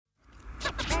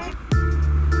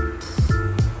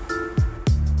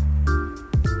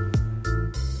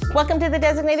Welcome to the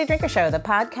Designated Drinker Show, the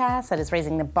podcast that is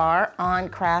raising the bar on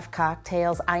craft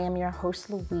cocktails. I am your host,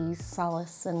 Louise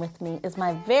Solis, and with me is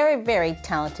my very, very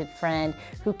talented friend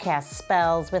who casts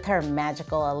spells with her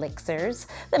magical elixirs,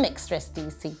 the mixtress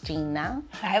DC Gina.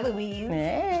 Hi, Louise.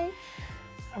 Hey.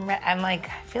 I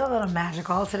feel a little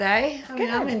magical today.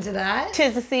 I'm into that.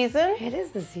 'Tis the season. It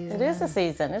is the season. It is the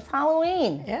season. It's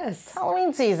Halloween. Yes. It's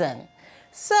Halloween season.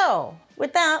 So,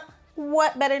 with that,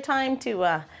 what better time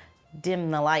to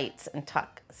dim the lights and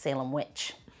talk Salem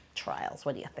witch trials?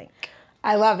 What do you think?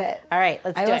 I love it. All right,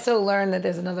 let's do it. I also learned that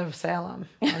there's another Salem.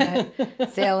 And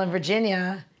that Salem,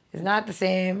 Virginia is not the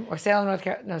same, or Salem, North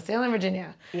Carolina. No, Salem,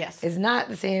 Virginia. Yes. Is not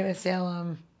the same as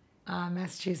Salem,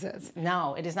 Massachusetts.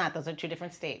 No, it is not. Those are two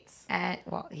different states. And,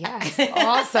 well, yes.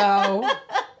 Also,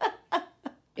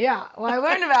 yeah. Well, I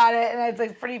learned about it, and it's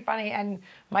like pretty funny. And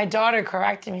my daughter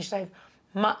corrected me. She's like,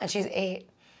 Mom, and she's 8.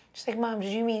 She's like, Mom,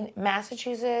 did you mean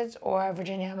Massachusetts or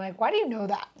Virginia? I'm like, why do you know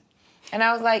that? And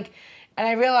I was like, and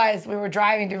I realized we were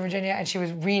driving through Virginia and she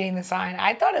was reading the sign.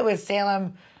 I thought it was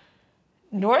Salem,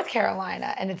 North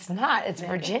Carolina, and it's not. It's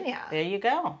Virginia. There you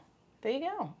go. There you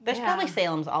go. There's probably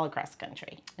Salems all across the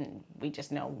country, and we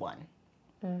just know one.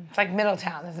 It's like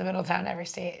Middletown. There's a Middletown in every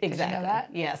state. Exactly. Did you know that?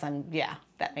 Yes,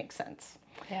 that makes sense.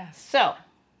 Yeah. So,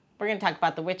 we're going to talk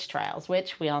about the witch trials,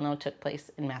 which we all know took place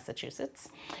in Massachusetts.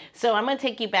 So I'm going to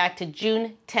take you back to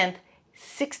June 10th,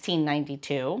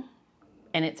 1692,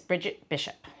 and it's Bridget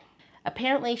Bishop.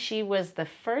 Apparently, she was the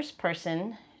first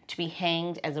person to be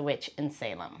hanged as a witch in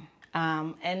Salem.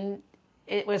 And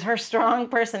it was her strong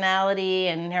personality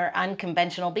and her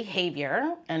unconventional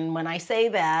behavior. And when I say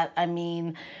that, I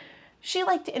mean she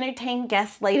liked to entertain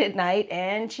guests late at night,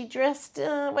 and she dressed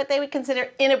what they would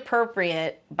consider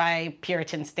inappropriate by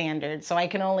Puritan standards. So I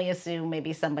can only assume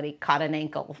maybe somebody caught an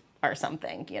ankle or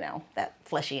something, you know, that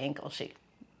fleshy ankle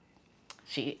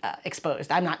she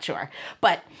exposed. I'm not sure.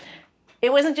 But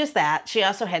it wasn't just that. She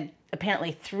also had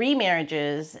apparently 3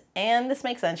 marriages, and this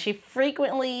makes sense. She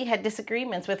frequently had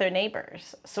disagreements with her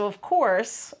neighbors. So of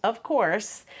course,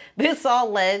 this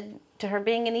all led to her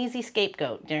being an easy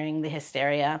scapegoat during the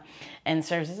hysteria, and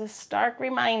serves as a stark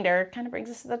reminder, kind of brings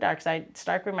us to the dark side,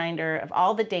 stark reminder of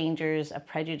all the dangers of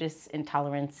prejudice,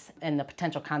 intolerance, and the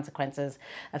potential consequences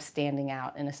of standing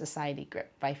out in a society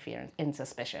gripped by fear and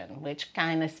suspicion, which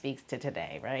kind of speaks to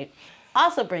today, right?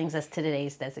 Also brings us to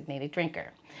today's designated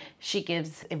drinker. She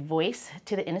gives a voice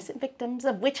to the innocent victims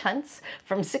of witch hunts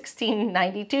from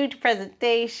 1692 to present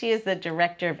day. She is the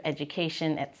director of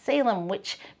education at Salem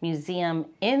Witch Museum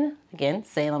in, again,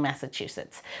 Salem,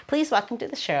 Massachusetts. Please welcome to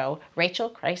the show, Rachel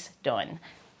Christ-Doane.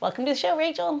 Welcome to the show,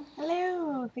 Rachel.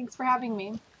 Hello. Thanks for having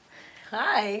me.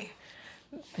 Hi.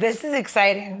 This is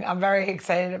exciting. I'm very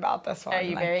excited about this one. Are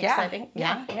you very excited?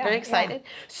 Yeah. Very excited.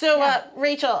 So,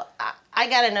 Rachel, I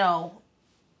got to know,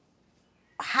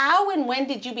 how and when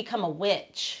did you become a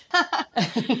witch?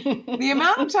 The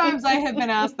amount of times I have been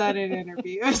asked that in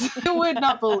interviews, you would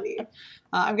not believe.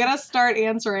 I'm going to start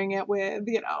answering it with,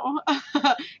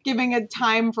 giving a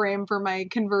time frame for my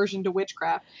conversion to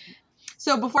witchcraft.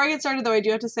 So before I get started, though, I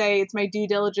do have to say it's my due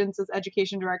diligence as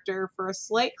education director for a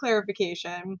slight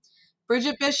clarification.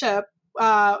 Bridget Bishop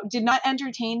did not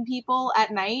entertain people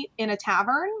at night in a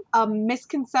tavern. A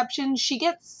misconception. She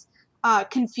gets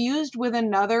confused with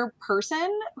another person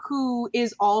who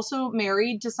is also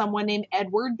married to someone named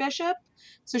Edward Bishop.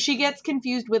 So she gets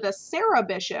confused with a Sarah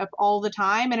Bishop all the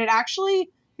time. And it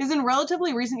actually is in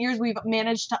relatively recent years we've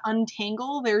managed to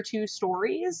untangle their two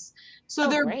stories. So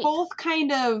they're both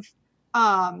kind of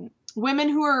women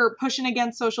who are pushing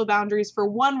against social boundaries for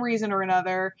one reason or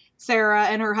another. Sarah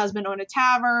and her husband own a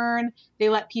tavern. They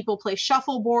let people play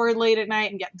shuffleboard late at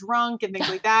night and get drunk and things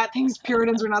like that. Things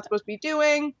Puritans are not supposed to be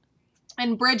doing.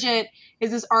 And Bridget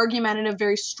is this argumentative,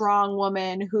 very strong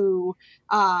woman who,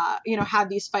 had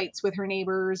these fights with her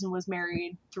neighbors and was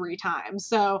married 3 times.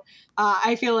 So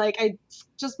I feel like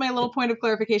just my little point of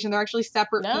clarification, they're actually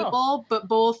separate people, but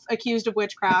both accused of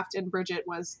witchcraft, and Bridget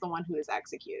was the one who was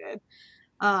executed.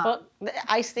 Well,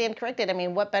 I stand corrected. I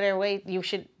mean, what better way? You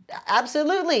should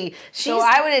absolutely. So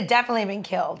I would have definitely been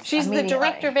killed. She's the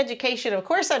director of education. Of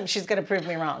course, she's going to prove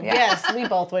me wrong. Yeah. Yes, we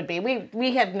both would be.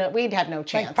 We'd have no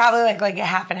chance. Probably like a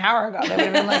half an hour ago, they would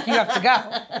have been like, "You have to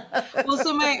go." Well,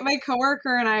 so my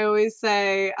coworker and I always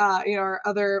say, our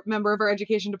other member of our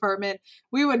education department,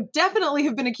 we would definitely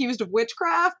have been accused of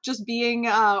witchcraft, just being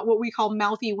what we call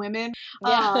mouthy women.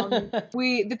 Yeah.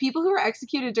 The people who were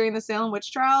executed during the Salem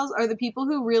witch trials are the people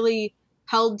who really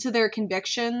held to their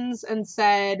convictions and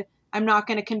said, I'm not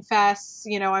going to confess,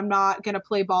 I'm not going to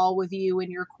play ball with you in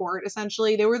your court,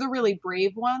 essentially. They were the really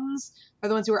brave ones, are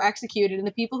the ones who were executed. And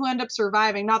the people who end up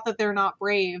surviving, not that they're not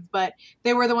brave, but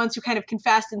they were the ones who kind of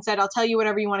confessed and said, I'll tell you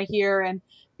whatever you want to hear. And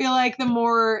I feel like the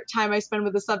more time I spend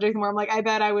with the subject, the more I'm like, I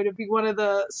bet I would be one of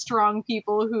the strong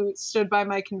people who stood by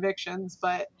my convictions.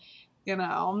 But,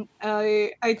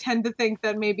 I tend to think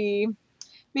that maybe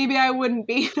I wouldn't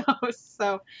be.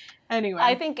 So anyway.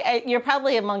 I think you're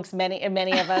probably amongst many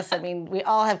of us. I mean, we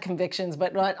all have convictions,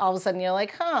 but all of a sudden you're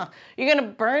like, you're going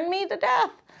to burn me to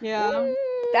death? Yeah.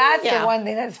 That's the one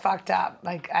thing that's fucked up.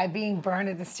 Like, I being burned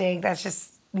at the stake, that's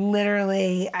just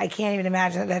literally, I can't even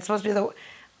imagine that. That's supposed to be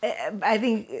I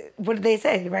think, what did they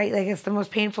say, right? Like, it's the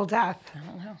most painful death. I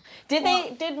don't know.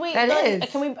 Did we? That is.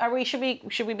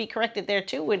 Should we be corrected there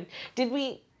too?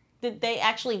 Did they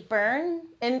actually burn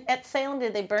at Salem?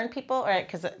 Did they burn people? Or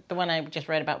because the one I just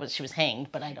read about was she was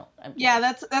hanged, but I don't. Yeah,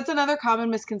 that's another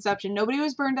common misconception. Nobody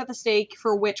was burned at the stake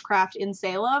for witchcraft in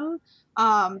Salem.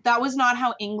 That was not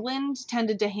how England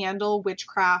tended to handle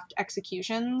witchcraft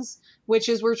executions.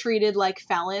 Witches were treated like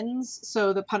felons,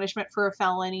 so the punishment for a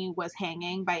felony was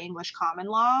hanging by English common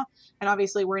law, and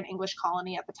obviously we're an English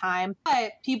colony at the time.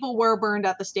 But people were burned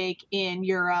at the stake in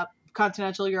Europe,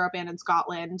 continental Europe, and in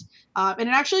Scotland. And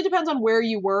it actually depends on where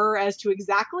you were as to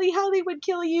exactly how they would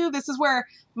kill you. This is where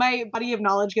my body of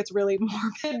knowledge gets really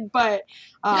morbid, but,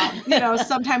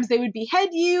 sometimes they would behead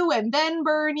you and then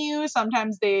burn you.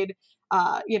 Sometimes they'd,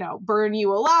 burn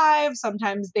you alive.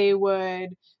 Sometimes they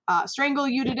would strangle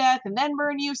you to death and then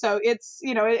burn you. So it's,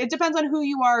 it depends on who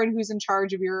you are and who's in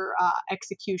charge of your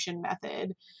execution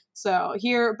method. So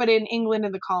but in England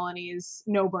and the colonies,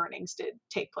 no burnings did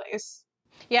take place.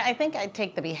 Yeah, I think I'd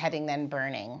take the beheading then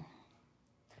burning.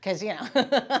 Because,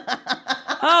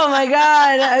 Oh my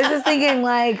God. I was just thinking,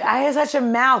 like, I have such a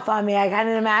mouth on me. I can't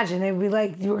imagine. They'd be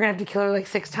like, you were going to have to kill her like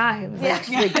 6 times. Like,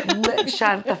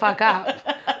 shut the fuck up.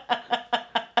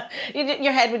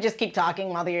 Your head would just keep talking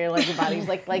while your body's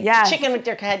like yes. chicken with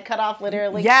your head cut off,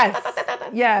 literally. Yes.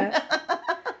 Yeah.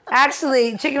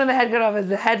 Actually, chicken with the head cut off is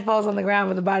the head falls on the ground,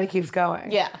 but the body keeps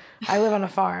going. Yeah. I live on a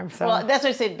farm, so. Well, that's what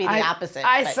I said, it'd be the opposite. The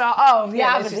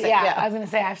opposite. Yeah, I was going to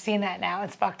say, I've seen that now.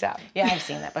 It's fucked up. Yeah, I've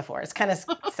seen that before. It's kind of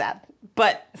sad.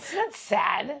 But. It's not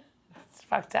sad. It's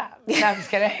fucked up. No, I'm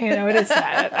just kidding. It is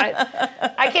sad.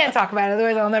 I can't talk about it,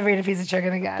 otherwise I'll never eat a piece of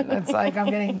chicken again. It's like I'm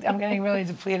getting really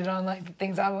depleted on like the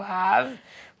things I will have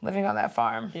living on that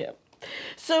farm. Yeah.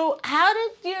 So how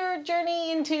did your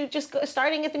journey into just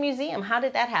starting at the museum, how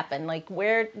did that happen? Like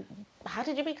how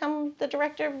did you become the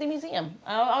director of the museum?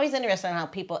 I'm always interested in how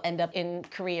people end up in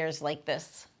careers like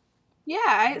this.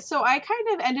 Yeah, so I kind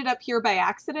of ended up here by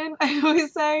accident, I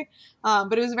always say,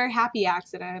 but it was a very happy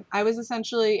accident. I was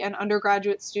essentially an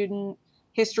undergraduate student,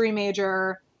 history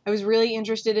major. I was really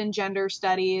interested in gender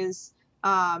studies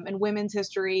and women's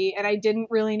history, and I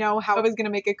didn't really know how I was going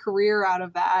to make a career out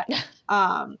of that.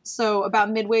 So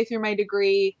about midway through my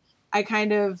degree, I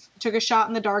kind of took a shot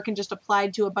in the dark and just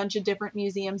applied to a bunch of different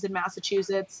museums in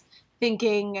Massachusetts,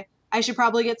 thinking I should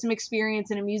probably get some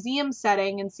experience in a museum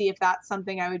setting and see if that's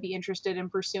something I would be interested in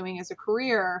pursuing as a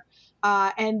career.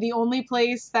 And the only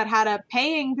place that had a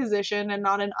paying position and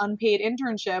not an unpaid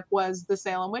internship was the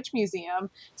Salem Witch Museum.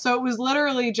 So it was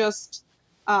literally just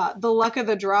the luck of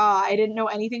the draw. I didn't know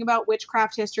anything about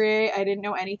witchcraft history. I didn't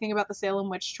know anything about the Salem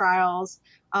witch trials.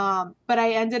 But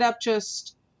I ended up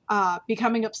just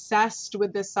becoming obsessed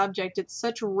with this subject. It's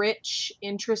such rich,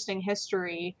 interesting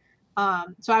history.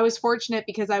 So I was fortunate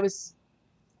because I was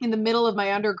in the middle of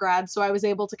my undergrad, so I was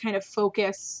able to kind of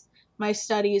focus my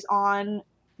studies on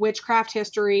witchcraft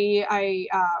history. I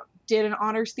did an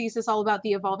honors thesis all about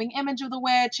the evolving image of the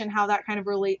witch and how that kind of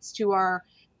relates to our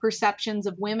perceptions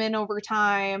of women over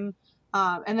time.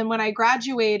 And then when I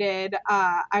graduated,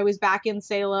 I was back in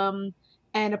Salem,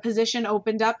 and a position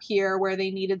opened up here where they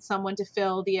needed someone to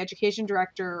fill the education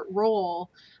director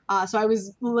role. So I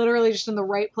was literally just in the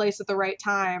right place at the right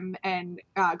time and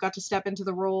got to step into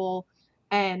the role.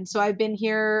 And so I've been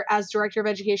here as director of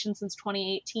education since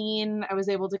 2018. I was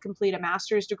able to complete a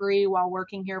master's degree while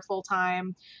working here full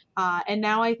time. And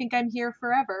now I think I'm here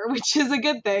forever, which is a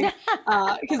good thing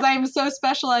because I'm so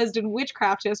specialized in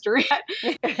witchcraft history.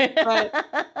 But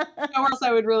nowhere else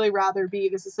I would really rather be.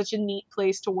 This is such a neat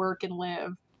place to work and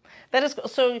live. That is cool.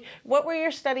 So what were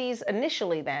your studies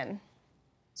initially then?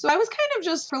 So I was kind of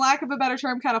just, for lack of a better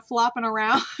term, kind of flopping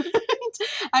around.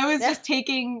 I was just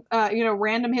taking,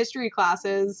 random history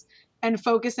classes and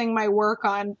focusing my work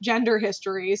on gender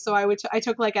history. So I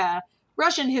took like a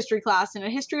Russian history class and a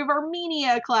history of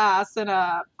Armenia class and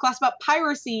a class about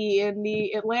piracy in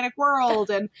the Atlantic world.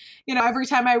 And, every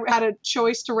time I had a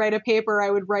choice to write a paper,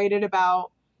 I would write it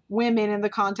about women in the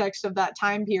context of that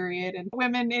time period. And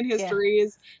women in history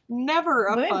is never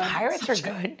a Women fun pirates subject.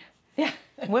 are good. Yeah.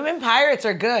 Women pirates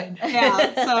are good. Yeah,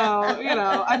 so,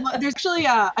 there's actually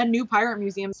a new pirate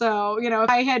museum. So, if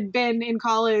I had been in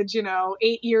college,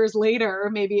 8 years later,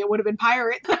 maybe it would have been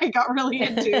pirate that I got really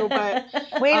into. But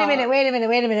Wait a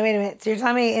minute. So you're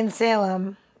telling me in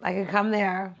Salem, I could come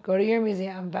there, go to your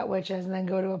museum about witches, and then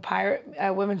go to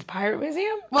a women's pirate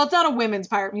museum? well, it's not a women's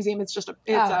pirate museum. It's just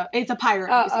it's a pirate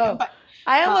museum. But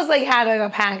I almost had a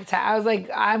panic attack. I was like,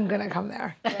 I'm gonna come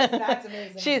there. That's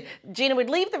amazing. Gina would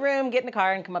leave the room, get in the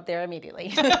car, and come up there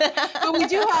immediately. but we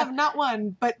do have not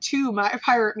one but two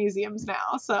pirate museums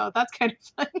now, so that's kind of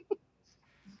fun.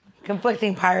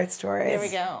 Conflicting pirate stories. There we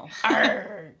go.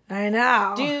 Arr, I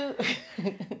know.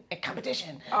 A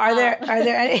competition. Are there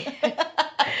any?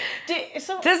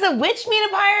 Does the witch mean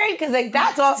a pirate? Because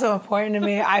that's also important to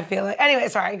me. I feel like. Anyway,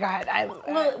 sorry. Go ahead.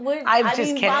 I'm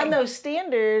just kidding. By those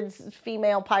standards,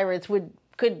 female pirates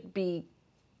could be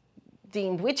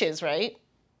deemed witches, right?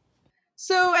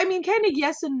 So, kind of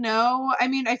yes and no.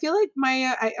 I feel like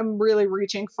I'm really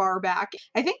reaching far back.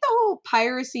 I think the whole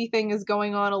piracy thing is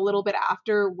going on a little bit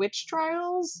after witch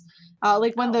trials.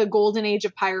 When the golden age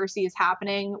of piracy is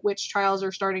happening, witch trials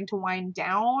are starting to wind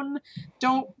down.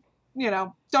 Don't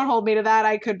hold me to that.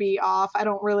 I could be off. I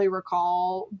don't really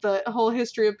recall the whole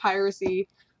history of piracy.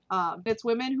 It's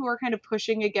women who are kind of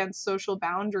pushing against social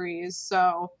boundaries.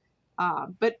 So,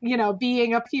 but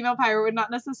being a female pirate would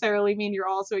not necessarily mean you're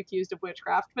also accused of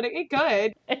witchcraft, but it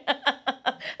could.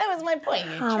 That was my point.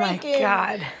 You're drinking, my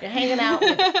God. You're hanging out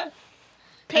with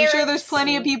I'm sure there's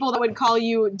plenty of people that would call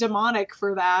you demonic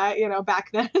for that,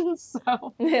 back then.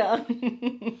 So yeah.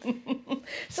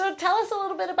 So tell us a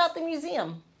little bit about the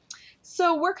museum.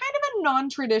 So we're kind of a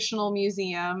non-traditional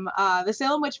museum. The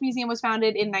Salem Witch Museum was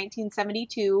founded in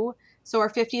 1972, so our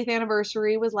 50th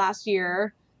anniversary was last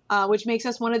year. Which makes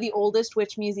us one of the oldest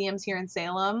witch museums here in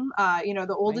Salem.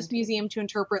 The oldest museum to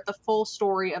interpret the full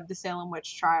story of the Salem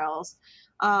witch trials.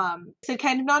 It's a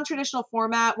kind of non-traditional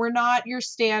format. We're not your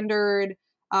standard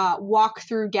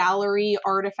walk-through gallery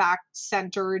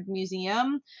artifact-centered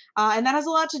museum. And that has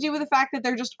a lot to do with the fact that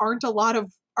there just aren't a lot of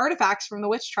artifacts from the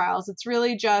witch trials. It's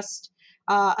really just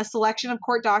a selection of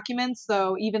court documents,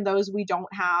 so even those we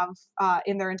don't have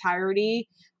in their entirety.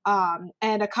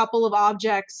 And a couple of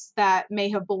objects that may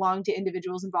have belonged to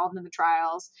individuals involved in the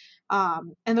trials.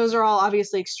 And those are all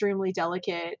obviously extremely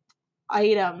delicate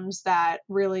items that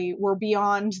really were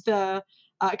beyond the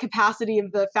capacity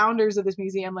of the founders of this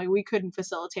museum. Like, we couldn't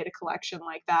facilitate a collection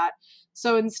like that.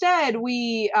 So instead,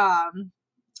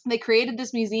 they created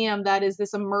this museum that is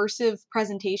this immersive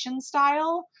presentation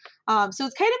style. So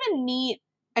it's kind of a neat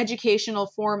educational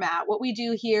format. What we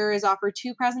do here is offer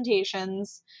two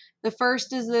presentations. The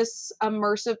first is this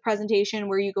immersive presentation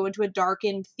where you go into a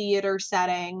darkened theater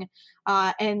setting,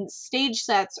 and stage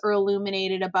sets are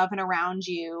illuminated above and around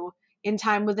you in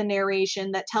time with a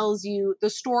narration that tells you the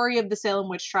story of the Salem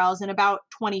witch trials in about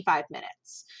 25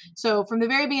 minutes. So from the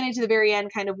very beginning to the very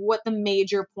end, kind of what the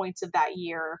major points of that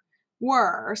year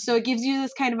were. So it gives you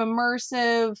this kind of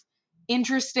immersive,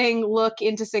 interesting look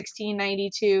into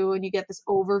 1692, and you get this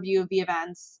overview of the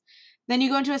events. Then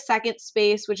you go into a second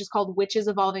space, which is called Witches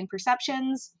Evolving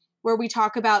Perceptions, where we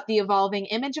talk about the evolving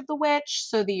image of the witch,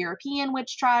 so the European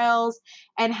witch trials,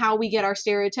 and how we get our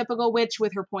stereotypical witch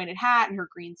with her pointed hat and her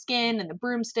green skin and the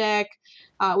broomstick.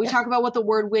 We talk about what the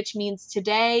word witch means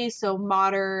today, so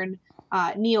modern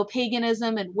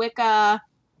neo-paganism and Wicca.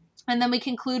 And then we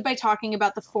conclude by talking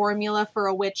about the formula for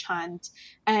a witch hunt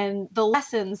and the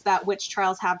lessons that witch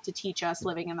trials have to teach us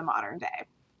living in the modern day.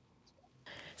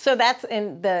 So that's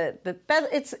in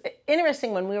it's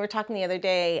interesting. When we were talking the other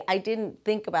day, I didn't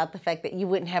think about the fact that you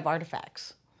wouldn't have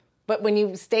artifacts. But when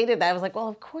you stated that, I was like, well,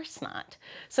 of course not.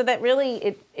 So that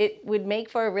really, it would make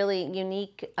for a really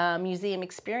unique museum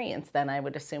experience then, I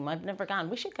would assume. I've never gone.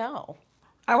 We should go.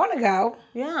 I want to go.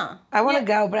 Yeah. I want to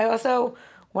go, but I also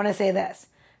want to say this.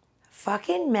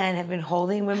 Fucking men have been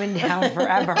holding women down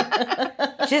forever.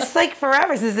 Just like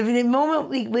forever. Since the moment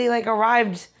we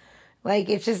arrived,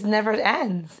 it just never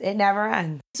ends. It never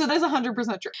ends. So that's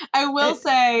 100% true. I will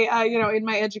say, in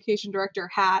my education director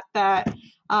hat that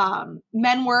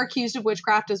men were accused of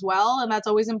witchcraft as well. And that's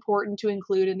always important to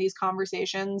include in these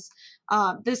conversations.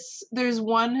 There's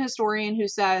one historian who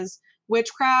says,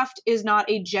 witchcraft is not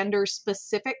a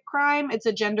gender-specific crime. It's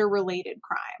a gender-related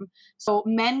crime. So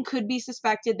men could be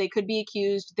suspected. They could be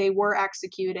accused. They were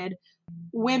executed.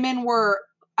 Women were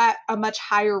at a much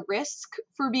higher risk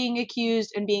for being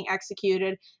accused and being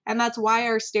executed. And that's why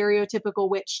our stereotypical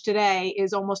witch today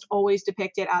is almost always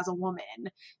depicted as a woman.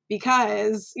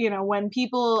 Because, when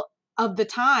people of the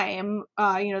time,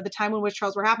 the time when witch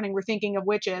trials were happening, were thinking of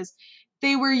witches,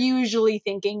 they were usually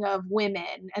thinking of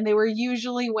women, and they were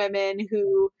usually women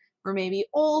who were maybe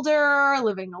older,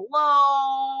 living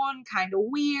alone, kind of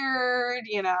weird,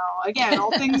 again,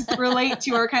 all things relate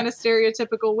to our kind of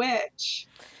stereotypical witch.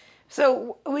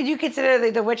 So would you consider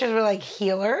the witches were like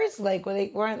healers? Like were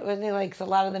they like a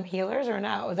lot of them healers or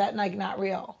not? Was that like not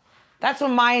real? That's what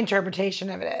my interpretation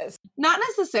of it is. Not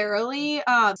necessarily.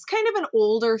 It's kind of an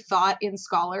older thought in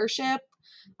scholarship.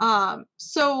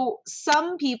 So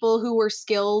some people who were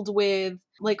skilled with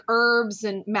like herbs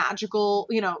and magical,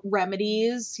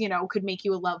 remedies, could make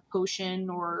you a love potion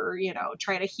or,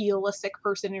 try to heal a sick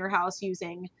person in your house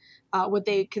using what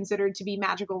they considered to be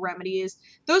magical remedies.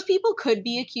 Those people could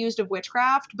be accused of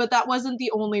witchcraft, but that wasn't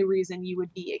the only reason you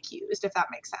would be accused, if that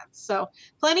makes sense. So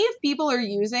plenty of people are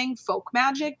using folk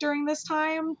magic during this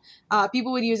time.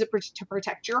 People would use it to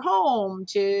protect your home,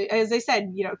 to, as I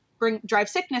said, drive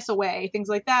sickness away, things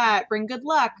like that, bring good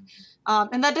luck.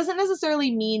 And that doesn't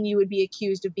necessarily mean you would be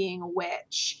accused of being a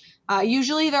witch.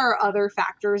 Usually there are other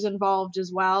factors involved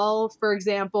as well. For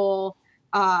example,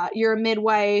 you're a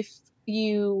midwife,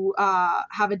 you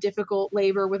have a difficult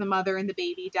labor with a mother and the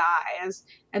baby dies,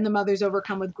 and the mother's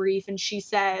overcome with grief and she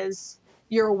says,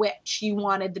 you're a witch, you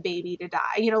wanted the baby to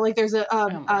die. Like there's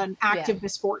an active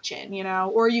misfortune,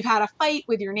 or you've had a fight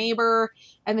with your neighbor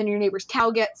and then your neighbor's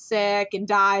cow gets sick and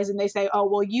dies and they say, oh,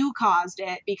 well, you caused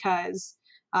it because,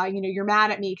 you're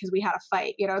mad at me because we had a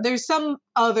fight. There's some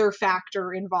other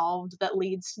factor involved that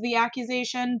leads to the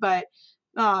accusation, but,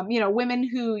 women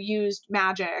who used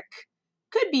magic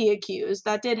could be accused.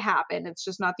 That did happen. It's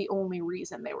just not the only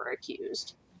reason they were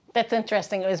accused. That's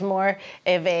interesting. It was more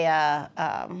of a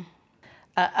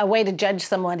way to judge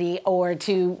somebody or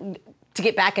to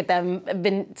get back at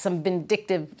them, some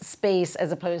vindictive space,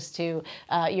 as opposed to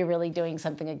you're really doing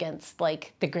something against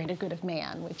like the greater good of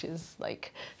man, which is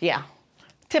like,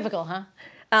 typical, huh?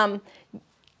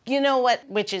 You know what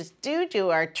witches do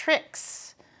are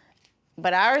tricks,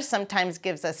 but ours sometimes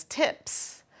gives us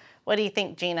tips. What do you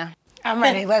think, Gina? I'm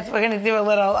ready. We're gonna do a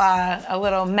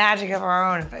little magic of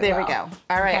our own. There we go.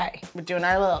 All right, Okay. We're doing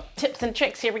our little tips and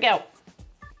tricks. Here we go.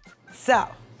 So,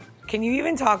 can you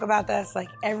even talk about this? Like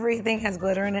everything has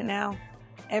glitter in it now.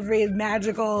 Every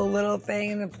magical little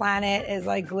thing in the planet is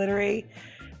like glittery.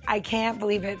 I can't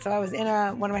believe it. So I was in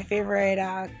one of my favorite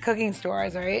cooking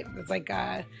stores, right? It's like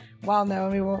well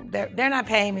known. They're not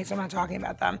paying me, so I'm not talking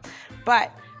about them.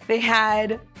 But they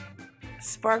had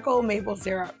sparkle maple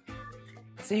syrup.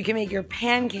 So you can make your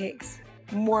pancakes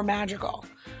more magical.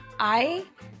 I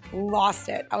lost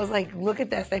it. I was like, look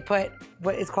at this. They put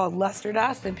what is called luster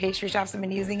dust, and pastry chefs have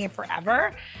been using it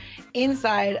forever,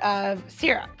 inside of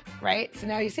syrup, right? So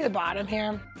now you see the bottom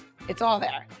here. It's all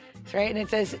there, right? And it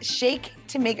says shake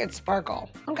to make it sparkle.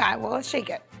 Okay, well, let's shake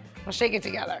it. We'll shake it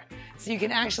together so you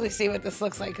can actually see what this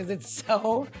looks like, because it's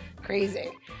so crazy.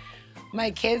 My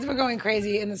kids were going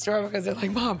crazy in the store because they're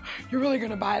like, Mom, you're really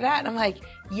gonna buy that? And I'm like,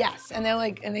 yes. And they're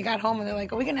like, and they got home and they're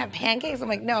like, are we gonna have pancakes? I'm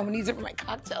like, no, I'm gonna use it for my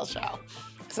cocktail show.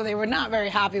 So they were not very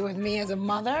happy with me as a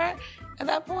mother at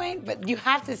that point, but you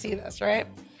have to see this, right?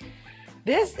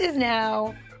 This is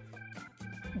now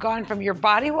gone from your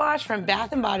body wash from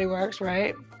Bath & Body Works,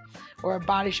 right? Or a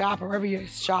Body Shop or wherever you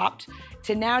shopped,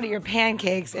 to now to your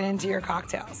pancakes and into your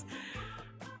cocktails.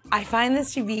 I find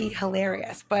this to be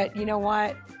hilarious, but you know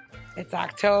what? It's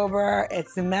October,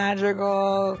 it's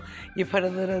magical. You put a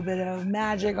little bit of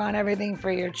magic on everything for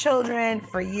your children,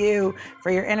 for you, for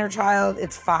your inner child,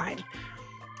 it's fine,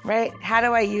 right? How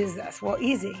do I use this? Well,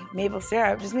 easy, maple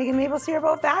syrup. Just make a maple syrup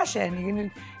old-fashioned. You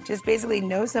can just basically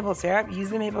no simple syrup, use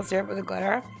the maple syrup with the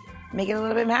glitter, make it a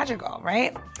little bit magical,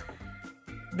 right?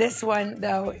 This one,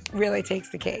 though, really takes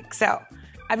the cake. So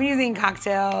I've been using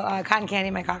cotton candy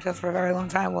in my cocktails for a very long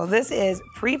time. Well, this is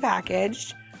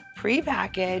prepackaged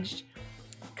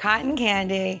cotton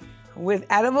candy with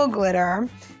edible glitter,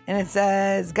 and it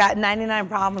says got 99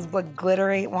 problems but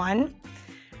glitter ain't one.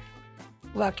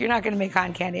 Look, you're not gonna make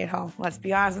cotton candy at home. Let's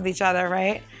be honest with each other,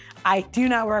 right? I do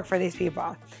not work for these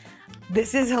people.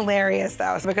 This is hilarious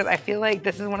though, because I feel like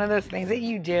this is one of those things that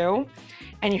you do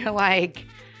and you're like,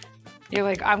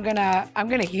 I'm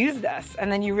gonna use this,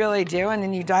 and then you really do, and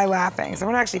then you die laughing. So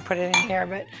I'm gonna actually put it in here,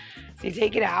 but so you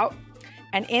take it out.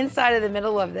 And inside of the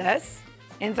middle of this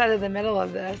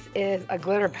is a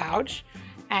glitter pouch,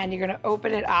 and you're gonna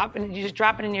open it up and you just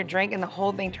drop it in your drink and the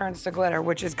whole thing turns to glitter,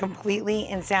 which is completely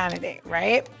insanity,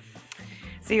 right?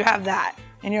 So you have that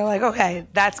and you're like, okay,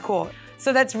 that's cool.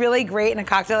 So that's really great in a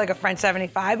cocktail like a French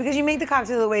 75 because you make the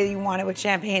cocktail the way that you want it with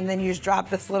champagne, and then you just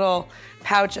drop this little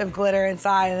pouch of glitter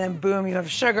inside, and then boom, you have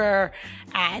sugar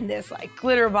and this like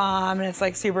glitter bomb, and it's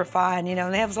like super fun, you know,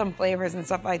 and they have some flavors and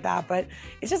stuff like that, but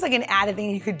it's just like an added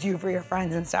thing you could do for your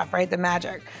friends and stuff, right? The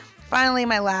magic. Finally,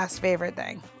 my last favorite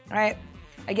thing, right?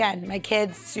 Again, my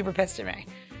kids super pissed at me.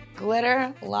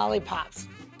 Glitter lollipops.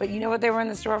 But you know what they were in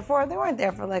the store for? They weren't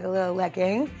there for like a little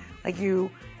licking, like you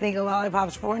think a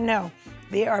lollipop's for. No,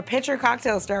 they are pitcher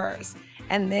cocktail stirrers,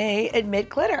 and they emit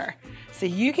glitter. So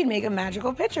you can make a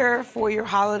magical pitcher for your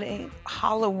Halloween. I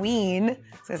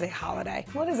was gonna say holiday.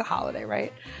 What is a holiday,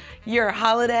 right? Your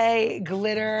holiday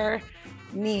glitter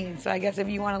needs. So I guess if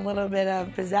you want a little bit of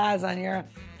pizzazz on your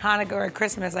Hanukkah or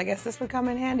Christmas, I guess this would come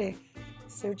in handy.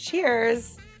 So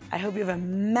cheers. I hope you have a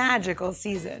magical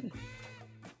season.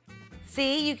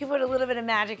 See, you can put a little bit of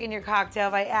magic in your cocktail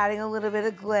by adding a little bit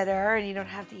of glitter, and you don't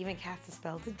have to even cast a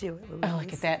spell to do it, Louise. Oh,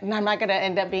 look at that. And I'm not going to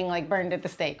end up being like burned at the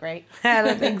stake, right? I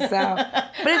don't think so.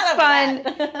 But it's fun.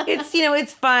 It's, you know,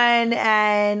 it's fun,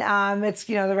 and it's,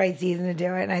 you know, the right season to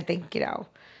do it. And I think, you know,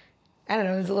 I don't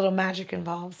know, there's a little magic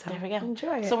involved, so There we go.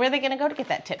 enjoy it. So where are they going to go to get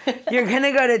that tip? You're going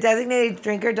to go to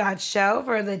designateddrinker.show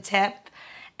for the tip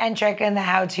and trick and the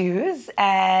how-tos.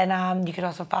 And you can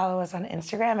also follow us on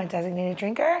Instagram at Designated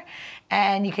Drinker.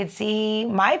 And you could see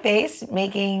my face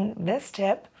making this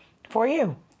tip for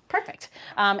you. Perfect.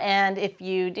 And if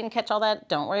you didn't catch all that,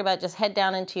 don't worry about it. Just head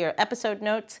down into your episode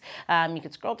notes. You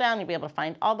can scroll down. You'll be able to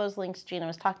find all those links Gina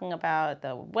was talking about,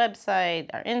 the website,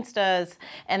 our Instas.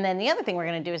 And then the other thing we're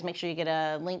going to do is make sure you get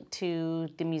a link to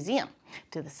the museum,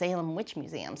 to the Salem Witch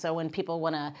Museum. So when people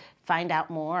want to find out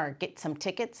more or get some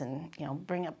tickets and, you know,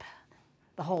 bring up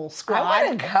the whole squad. I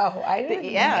want to go. I do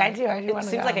want to go. It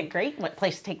seems like a great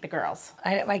place to take the girls.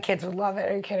 My kids would love it.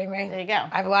 Are you kidding me? There you go.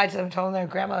 I've lied to them, told them their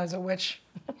grandma is a witch.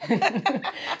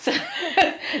 So,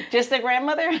 just their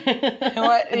grandmother?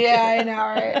 What? Yeah, I know,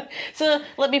 right? So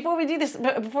before we do this,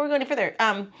 before we go any further,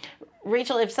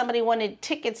 Rachel, if somebody wanted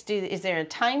tickets, is there a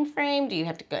time frame? Do you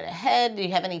have to go ahead? Do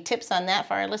you have any tips on that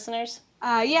for our listeners?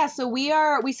 Yeah, so we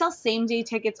sell same day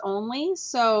tickets only.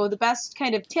 So the best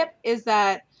kind of tip is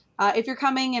that if you're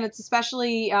coming, and it's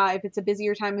especially if it's a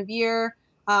busier time of year,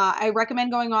 I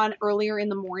recommend going on earlier in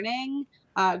the morning.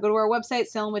 Go to our website,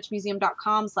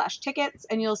 salemwitchmuseum.com/tickets,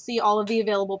 and you'll see all of the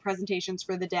available presentations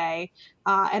for the day.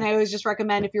 And I always just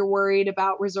recommend, if you're worried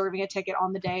about reserving a ticket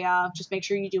on the day of, just make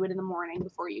sure you do it in the morning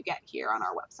before you get here on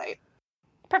our website.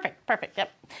 Perfect,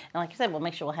 yep. And like I said, we'll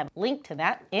make sure we'll have a link to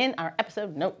that in our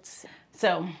episode notes.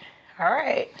 So, all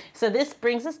right. So this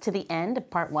brings us to the end of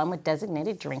part 1 with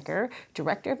Designated Drinker,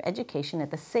 Director of Education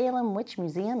at the Salem Witch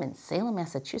Museum in Salem,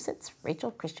 Massachusetts,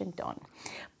 Rachel Christ-Doane.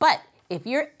 But if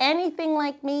you're anything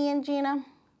like me and Gina,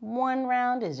 one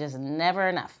round is just never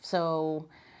enough. So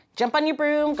jump on your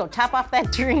broom, go top off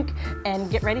that drink, and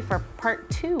get ready for part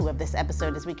 2 of this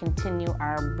episode as we continue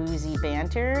our boozy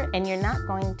banter. And you're not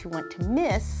going to want to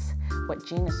miss what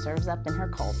Gina serves up in her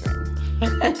cauldron.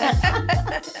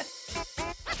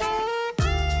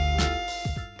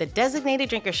 The Designated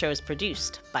Drinker Show is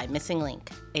produced by Missing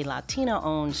Link, a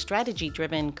Latino-owned,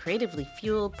 strategy-driven, creatively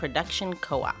fueled production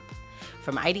co-op.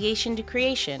 From ideation to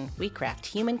creation, we craft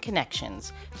human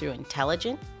connections through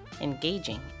intelligent,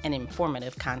 engaging, and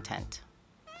informative content.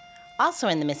 Also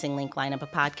in the Missing Link lineup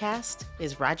of podcasts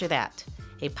is Roger That,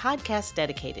 a podcast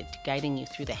dedicated to guiding you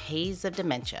through the haze of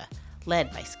dementia,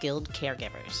 led by skilled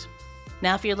caregivers.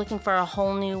 Now, if you're looking for a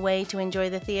whole new way to enjoy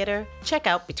the theater, check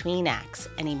out Between Acts,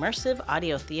 an immersive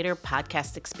audio theater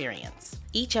podcast experience.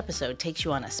 Each episode takes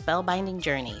you on a spellbinding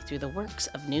journey through the works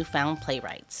of newfound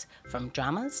playwrights, from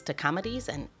dramas to comedies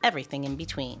and everything in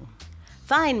between.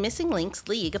 Find Missing Link's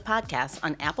League of Podcasts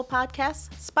on Apple Podcasts,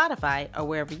 Spotify, or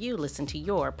wherever you listen to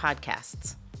your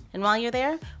podcasts. And while you're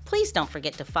there, please don't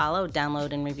forget to follow,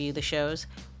 download, and review the shows.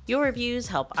 Your reviews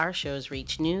help our shows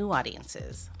reach new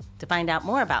audiences. To find out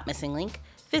more about Missing Link,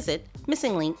 visit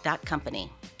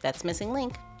missinglink.company. That's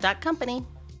missinglink.company.